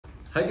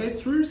Hi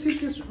guys, we received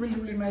this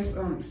really nice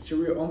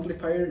stereo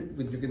amplifier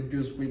that you can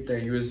use with the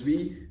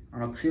USB,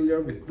 an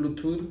auxiliary with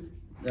Bluetooth,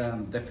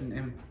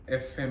 definite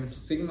FM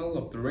signal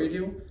of the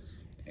radio,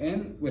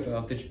 and with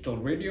a digital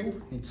radio.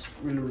 It's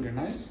really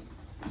nice.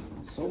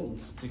 So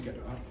let's take it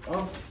out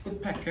of the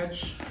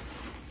package.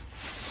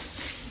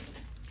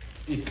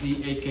 It's the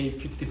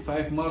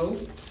AK55 model.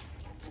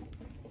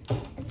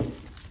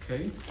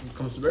 Okay, it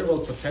comes very well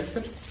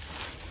protected.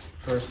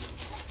 First,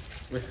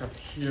 we have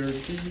here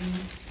the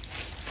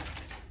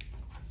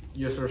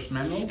user's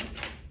manual,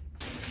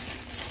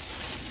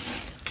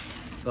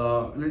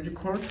 the energy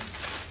cord,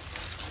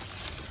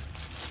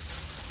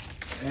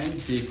 and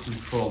the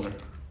controller.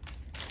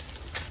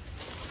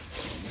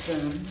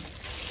 Then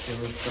here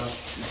we've got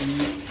the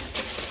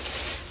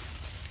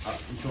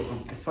intro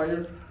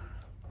amplifier.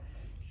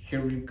 Here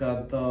we've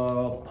got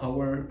the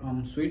power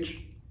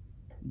switch,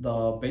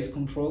 the bass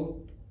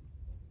control,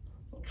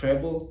 the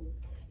treble.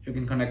 You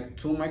can connect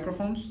two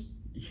microphones.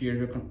 Here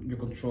you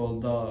control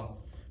the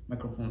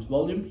microphone's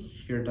volume.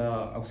 Here the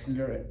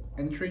auxiliary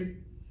entry.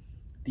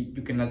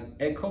 You can add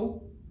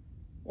echo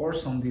or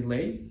some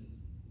delay,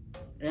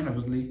 and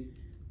obviously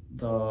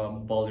the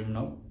volume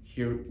knob.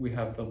 Here we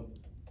have the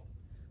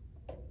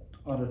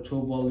other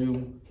two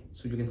volume,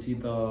 so you can see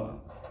the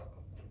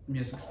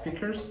music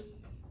speakers.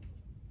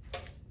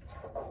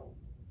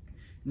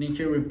 And in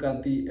here we've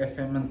got the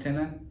FM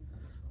antenna,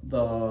 the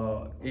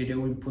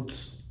audio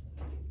inputs,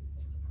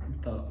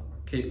 the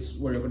case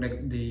where you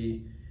connect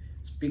the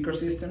speaker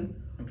system,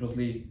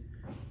 obviously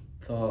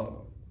the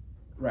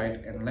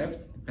right and left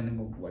depending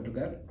on what you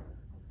got,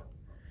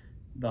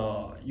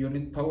 the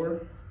unit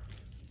power,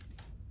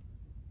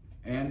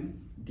 and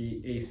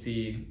the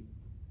AC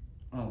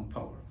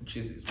power, which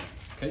is this one.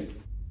 Okay,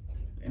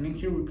 and in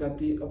here we got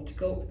the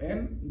optical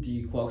and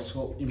the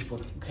coaxial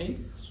input. Okay,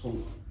 so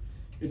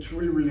it's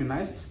really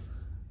nice.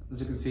 As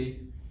you can see,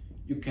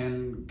 you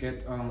can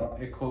get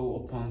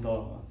echo upon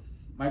the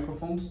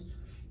microphones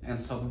and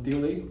some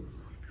delay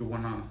if you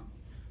wanna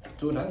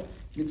do that.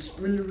 It's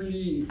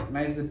really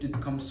nice that it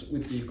comes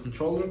with the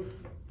controller.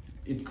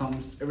 It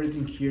comes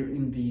everything here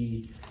in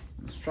the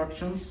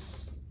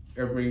instructions,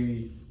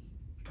 every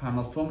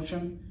panel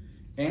function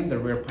and the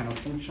rear panel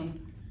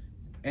function.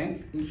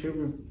 And in here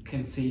we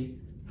can see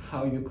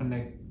how you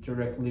connect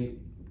directly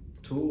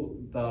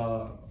to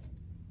the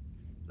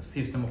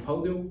system of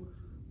audio,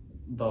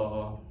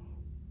 the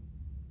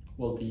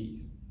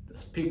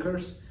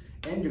speakers,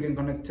 and you can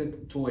connect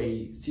it to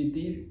a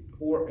CD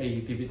or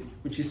a DVD,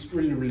 which is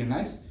really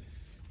nice.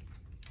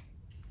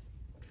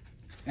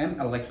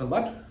 And I like it a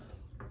lot.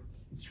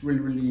 It's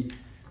really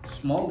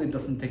small, it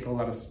doesn't take a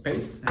lot of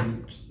space,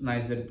 and it's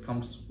nice that it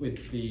comes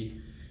with the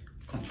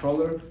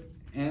controller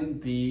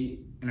and the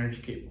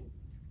energy cable.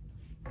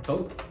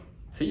 So,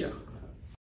 see ya!